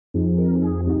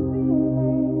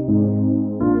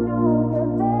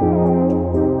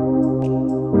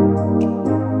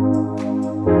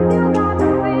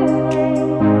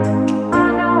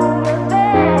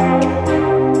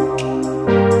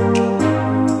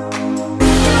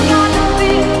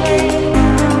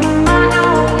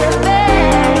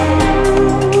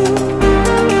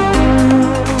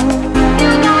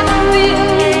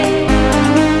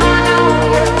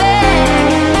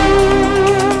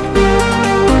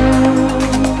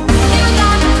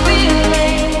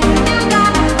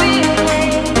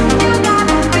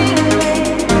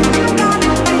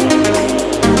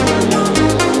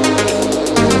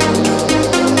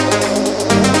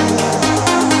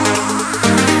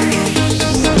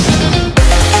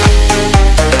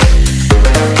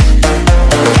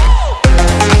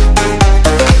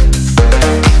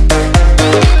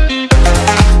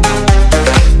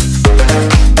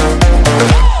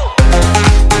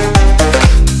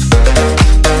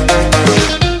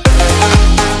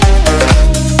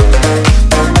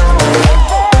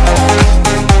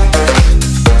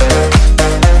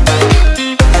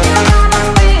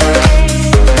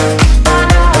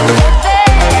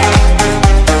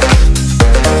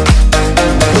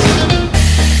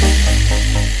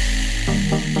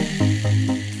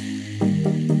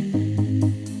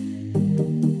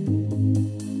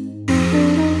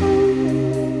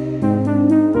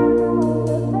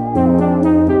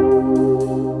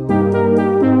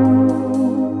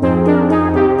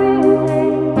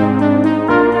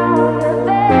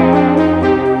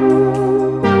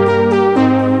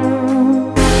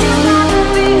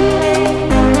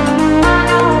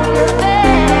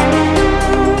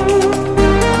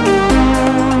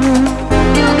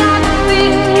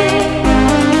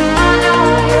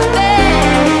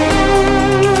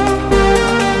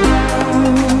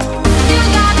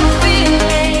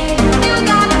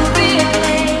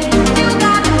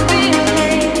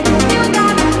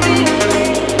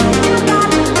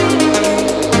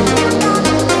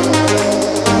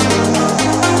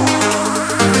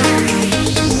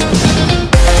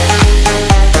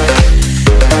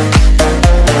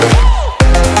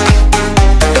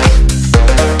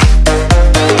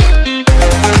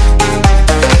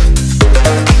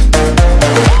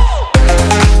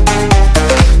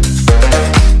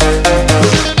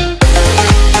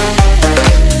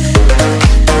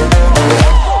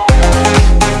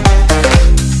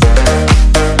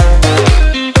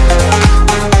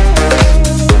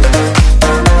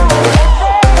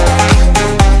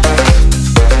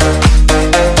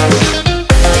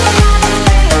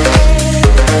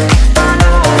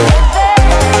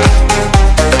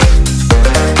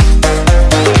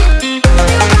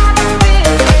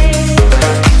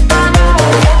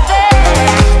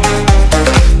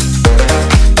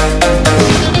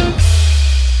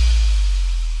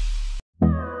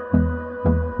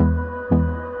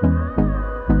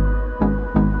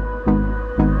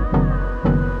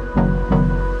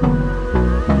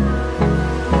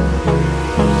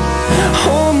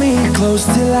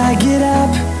close till I get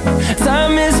up.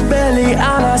 Time is barely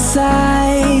on our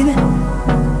side.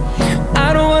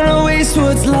 I don't wanna waste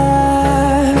what's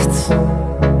left.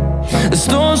 The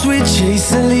storms we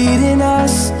chase are leading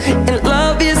us, and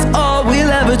love is all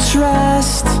we'll ever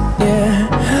trust. Yeah,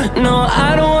 no,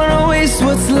 I don't wanna waste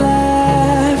what's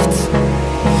left.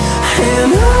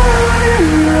 And on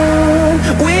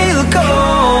we'll go,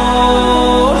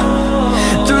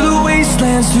 through the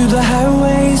wastelands, through the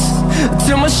highways,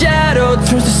 till my shadow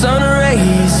turns to sun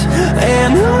rays.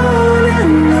 And on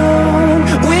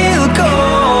we'll go,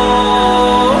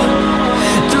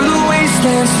 through the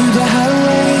wastelands, through the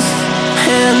highways,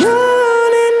 and on.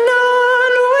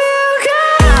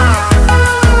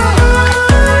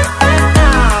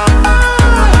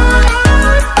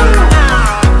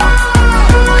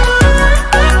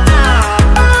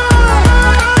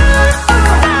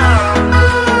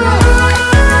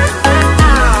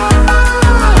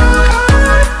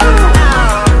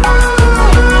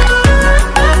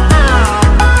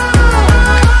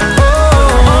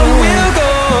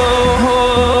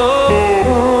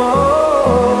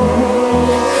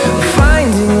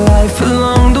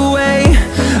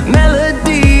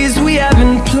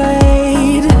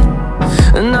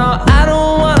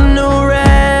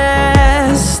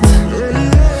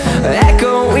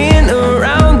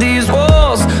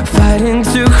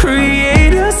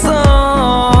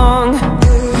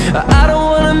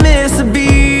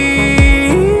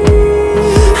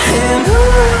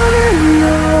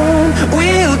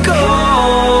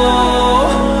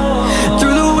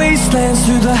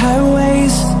 Through the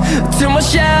highways, till my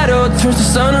shadow turns to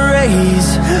sun rays.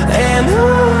 And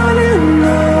on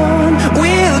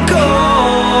we'll go,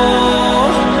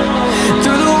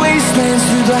 through the wastelands,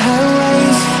 through the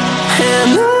highways,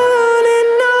 and on.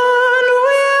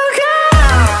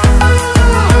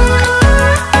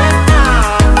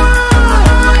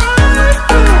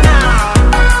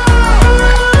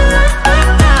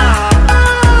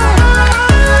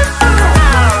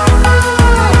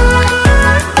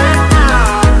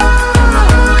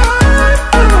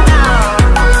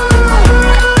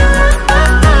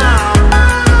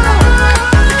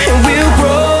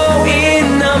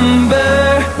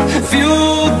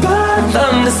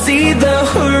 See the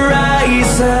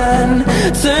horizon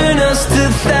turn us to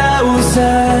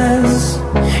thousands,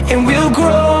 and we'll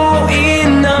grow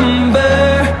in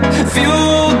number,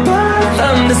 fueled by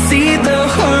them. To see the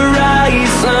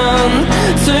horizon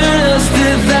turn us to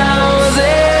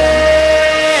thousands,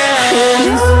 and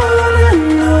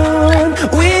on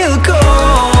we'll go,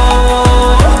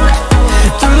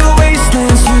 through the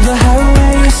wastelands, through the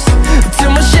highways,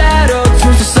 till my shadow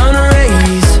turns to sun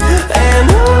rays. And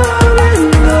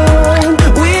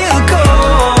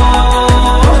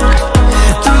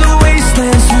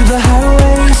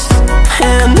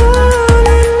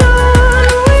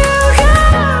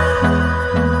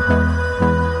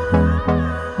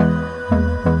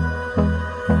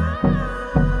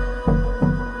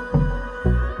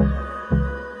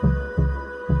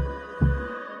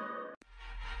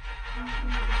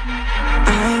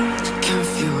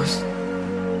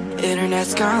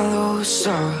internet's gone low,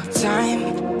 so time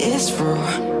is through,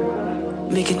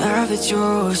 making love at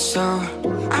you. So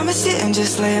I'ma sit and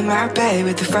just lay in my bed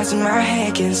with the thoughts in my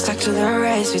head, getting stuck to the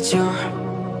race with you,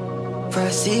 for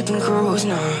a sleeping cruise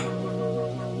now.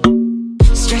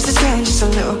 Stress is getting just a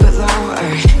little bit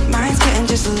lower, mind's getting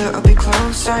just a little bit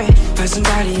closer. Find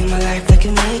somebody in my life that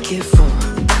can make it full.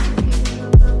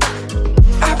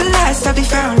 I'll be lost, I'll be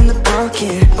found in the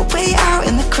broken, way out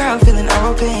in the crowd feeling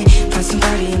open. Find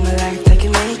somebody in my life that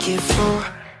can make it full.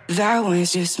 That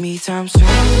one's just me times two.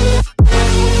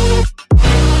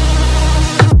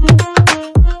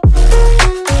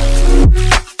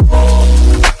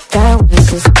 That one's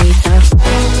just me times two.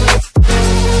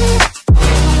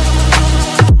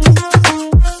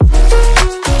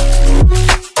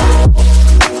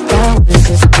 That one's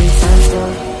just me times two.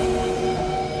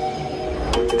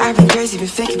 I've been crazy, been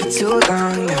thinking for too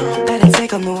long now. Let it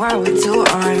take on the world with two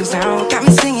arms now. Got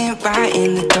me singing right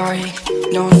in the dark,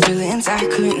 knowing feelings I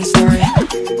couldn't store it.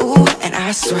 Ooh, and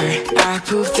I swear I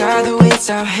proved all the ways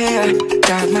I'm here.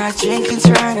 Got my drink and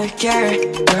trying to get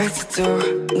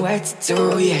what to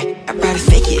do, yeah. I better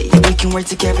fake it, yeah, we can work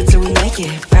together till we make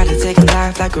it. Better take a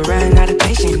life like we're running out of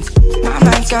patience. My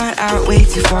mind's gone out way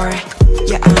too far.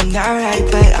 Yeah, I'm not right,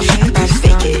 but I'm here. Better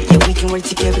fake it, yeah, we can work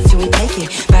together till we make it.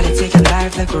 Better take a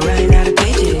life like we're running out of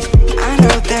pages. I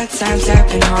know that times have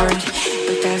been hard,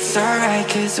 but that's alright,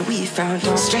 cause we found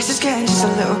hope. Stress is getting just a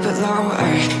little bit lower,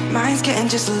 mind's getting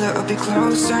just a little bit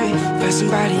closer. Find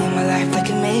somebody in my life that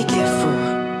can make it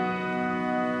full.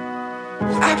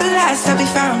 I've At last I'll be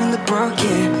found in the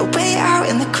broken, a way out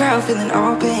in the crowd feeling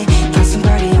open. Found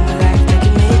somebody in my life that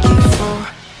can make it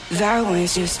for that one.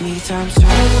 It's just me times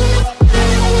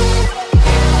two.